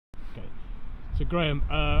So Graham,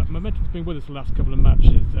 momentum's been with us the last couple of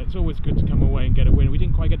matches. It's always good to come away and get a win. We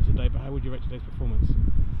didn't quite get it today, but how would you rate today's performance?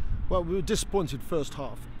 Well, we were disappointed first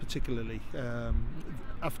half, particularly.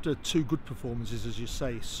 After two good performances, as you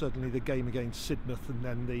say, certainly the game against Sidmouth and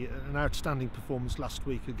then an outstanding performance last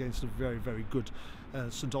week against a very, very good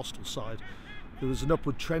St Austell side. There was an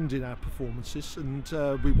upward trend in our performances, and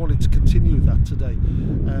we wanted to continue that today.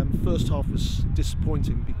 First half was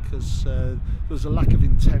disappointing because there was a lack of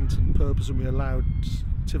intent and purpose, and we allowed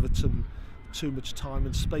Tiverton too much time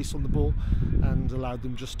and space on the ball and allowed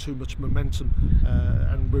them just too much momentum,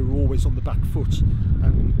 and we were always on the back foot,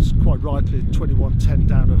 and quite rightly 21-10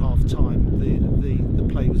 down at half time the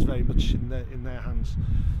play was very much in their hands.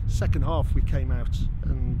 Second half we came out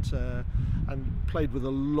and played with a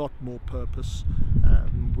lot more purpose.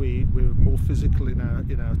 We were more physical in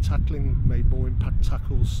our tackling, made more impact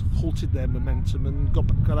tackles, halted their momentum and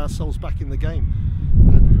got ourselves back in the game.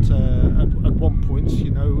 And at one point, you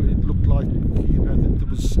know, it looked like, you know, that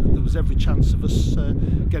there was every chance of us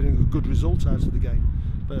getting a good result out of the game.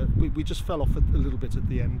 But we just fell off a little bit at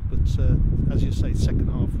the end. But as you say, second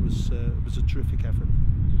half was a terrific effort.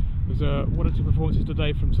 There was one or two performances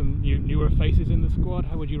today from some newer faces in the squad.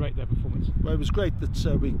 How would you rate their performance? Well, it was great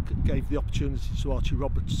that we gave the opportunity to Archie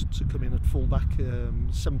Roberts to come in at fullback,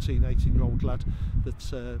 17, 18-year-old lad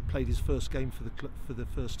that played his first game for the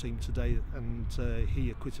first team today, and he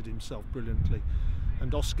acquitted himself brilliantly.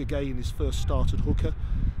 And Oscar Gay in his first start at hooker,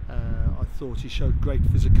 I thought he showed great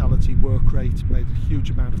physicality, work rate, made a huge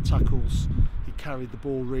amount of tackles. He carried the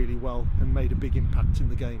ball really well and made a big impact in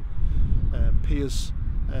the game. Piers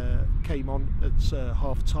came on at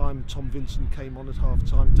half time, Tom Vincent came on at half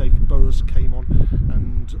time, David Burrows came on,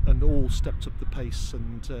 and all stepped up the pace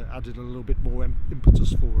and added a little bit more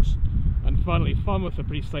impetus for us. And finally, Falmouth are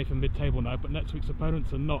pretty safe in mid-table now, but next week's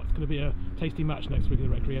opponents are not. It's going to be a tasty match next week at the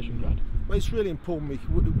recreation ground. Well, it's really important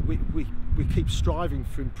we keep striving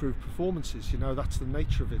for improved performances. You know, that's the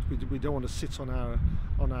nature of it. We don't want to sit on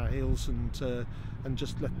our heels and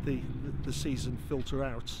just let the season filter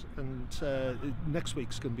out. And next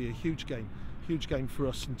week's going to be a huge game for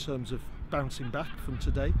us in terms of bouncing back from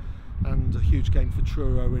today, and a huge game for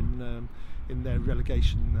Truro in their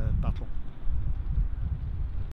relegation battle.